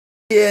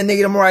Yeah,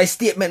 nigga, them right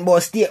statement, boy,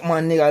 state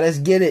man, nigga, let's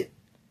get it.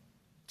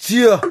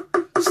 Cheer,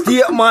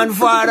 state man,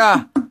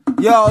 father.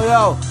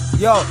 Yo,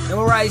 them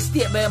right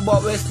statement, boy,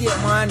 we state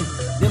man.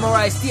 Them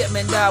right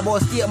statement, there, boy,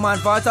 state man,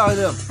 father, talk to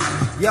them.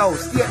 Yo,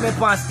 statement,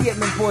 pan,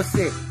 statement,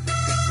 pussy.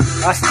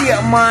 A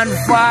state man,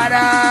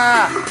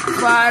 father,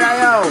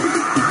 yo.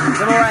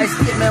 Them right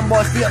statement,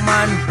 boy, state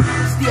man.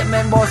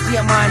 Statement, boy,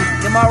 state man.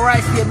 Them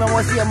right statement,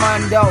 boy, state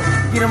man, yo.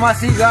 Give them a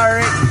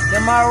cigarette.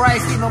 Them right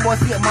statement, boy,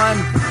 state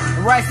man.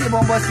 Right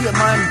statement, boy, state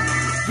man.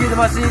 Give them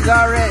a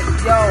cigarette,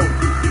 yo.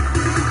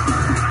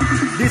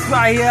 This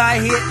right here,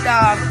 I hate,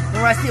 dog.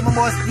 Them right statement,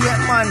 boy,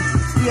 state man.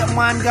 State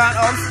man gone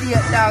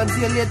upstate, dog.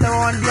 See you later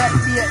on, that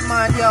date,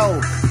 man, yo.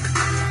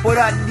 Put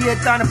that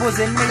date on the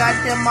pussy, nigga.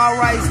 Them my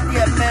right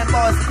statement,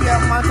 boy,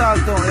 state man, talk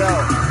to him, yo.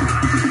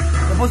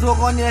 The pussy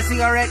walk on the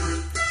cigarette.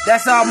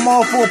 That's our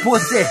mouthful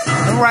pussy.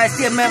 Them right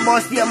statement,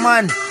 boy, state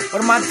man.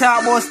 But my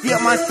talk about state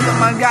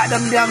man got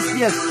them damn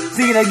snakes.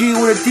 Singing a gig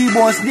with a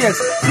T-bone snakes.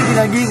 Singing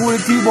a gig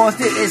with a T-bone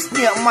snake. It's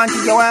snake man,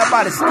 kick your ass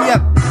by the snake.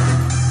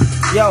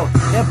 Yo,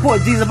 they put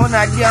Jesus on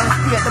that damn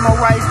snake. Them a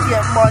right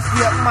snake, boy,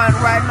 snake man.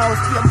 Right now,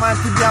 snake man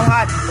too damn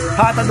hot.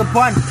 Hot of the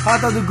pan,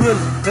 hot of the grill.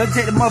 Let's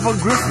take the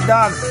motherfucking gristle,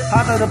 dog.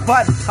 Hot of the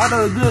pot, hot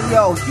of the grill,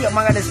 yo. Snake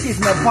man got the sticks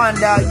in the pan,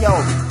 dog, yo.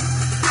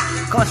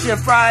 Cause shit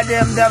fry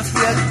them snakes.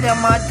 Them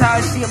my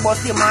tie shit, boy,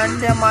 snake man.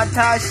 Them my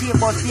tie shit,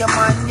 boy, snake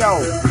man,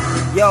 yo.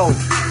 Yo.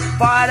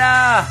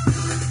 Father,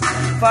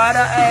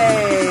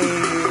 hey.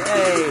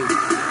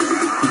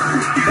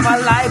 Them a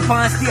life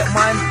on state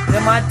man.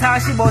 Them a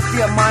talk shit about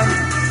state man.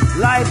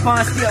 Life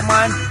on state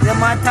man. Them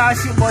a talk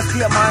shit about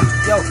state man.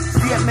 Yo,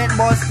 statement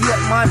about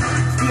state man.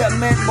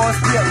 Statement about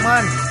state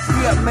man.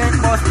 Statement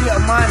about state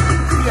man.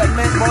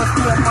 Statement about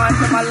state man.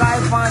 Them a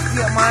life on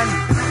state man.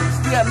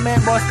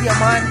 Statement about state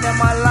man. Them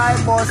a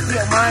life about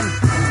state man.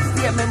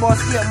 Statement about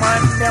state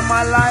man. Them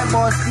a life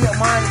about state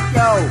man.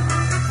 Yo,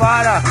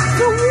 Father.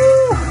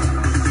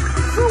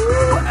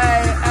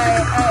 Hey.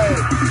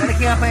 Got the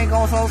campaign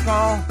going so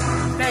strong.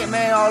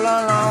 Statement all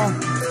alone.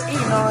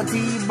 Eating on a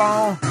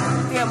T-bone.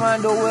 That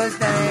man do his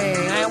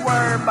thing. I ain't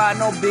worried about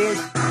no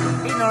bitch.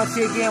 Eating on a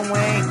chicken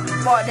wing.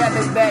 Fuck that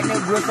big back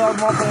nigga. Gristle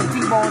motherfucking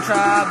T-bone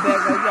try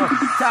back. Yo,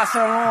 toss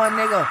her on,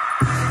 nigga.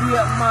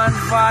 Step man,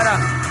 father.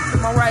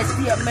 My right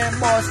step man,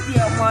 boss.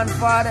 Step man,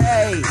 father.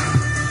 Hey.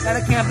 Got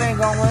the campaign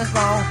going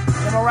strong.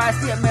 My right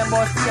step man,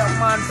 boss. Step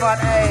man,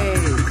 father. Hey.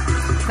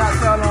 Toss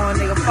her on,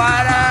 nigga.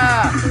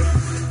 Father.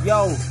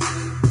 Yo,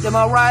 them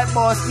a right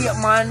boss, skip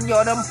man,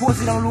 yo, them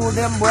pussy don't lose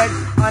them bread,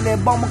 and they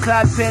bumper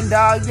clad pen,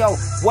 dog, yo,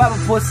 whatever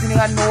pussy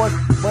nigga knows,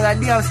 but a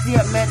damn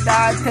statement,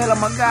 dog, tell them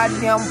a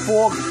goddamn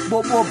fork,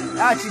 boop,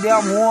 actually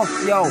damn walk,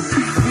 yo,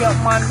 skip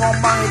man gon'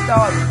 bang it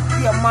out,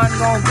 skip man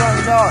gon' drunk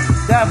it out,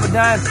 dime for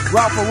dime,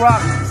 rock for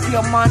rock,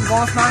 skip man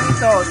gon' slang it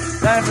out,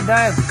 dime for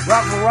dime,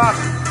 rock for rock,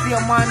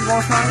 skip man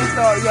gon' slang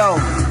it out, yo,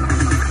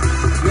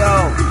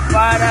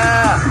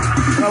 father.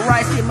 Them a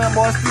right statement,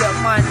 boss, skip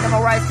man. Them a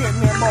right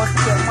statement, boss,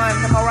 skip man.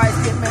 Them a right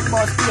statement,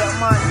 boss, skip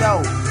man, yo.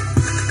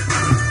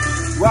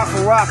 Rock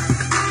for rock,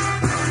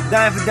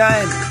 dime for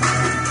dime,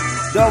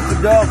 dope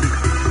for dope.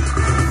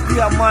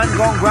 Skip man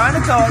gon' grind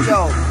it out,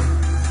 yo.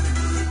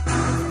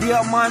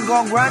 Skip man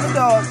gon' grind it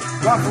out.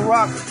 Rock for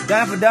rock,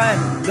 dime for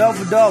dime, dope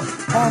for dope.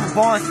 Home for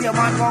pawn, skip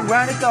man gon'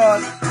 grind it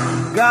out.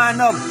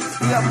 Grind up,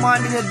 skip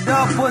man in the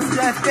dub, pussy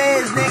that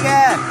stays,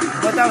 nigga.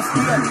 But I'm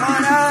skip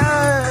man,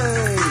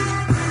 hey.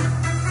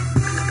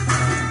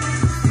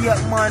 Skip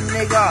man,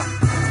 nigga.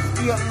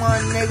 Skip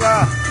man, nigga.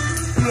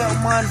 Skip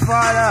man,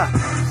 father.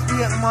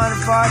 Skip man,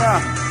 father.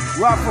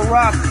 Rock for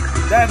rock.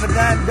 Dime for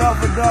dime, dog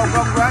for dog.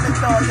 Go grind it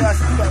out, yeah.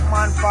 Skip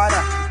man,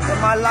 father. Them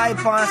my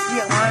life on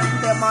skip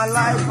man. Them my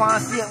life on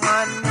skip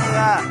man,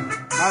 nigga.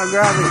 I'll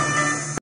grab it.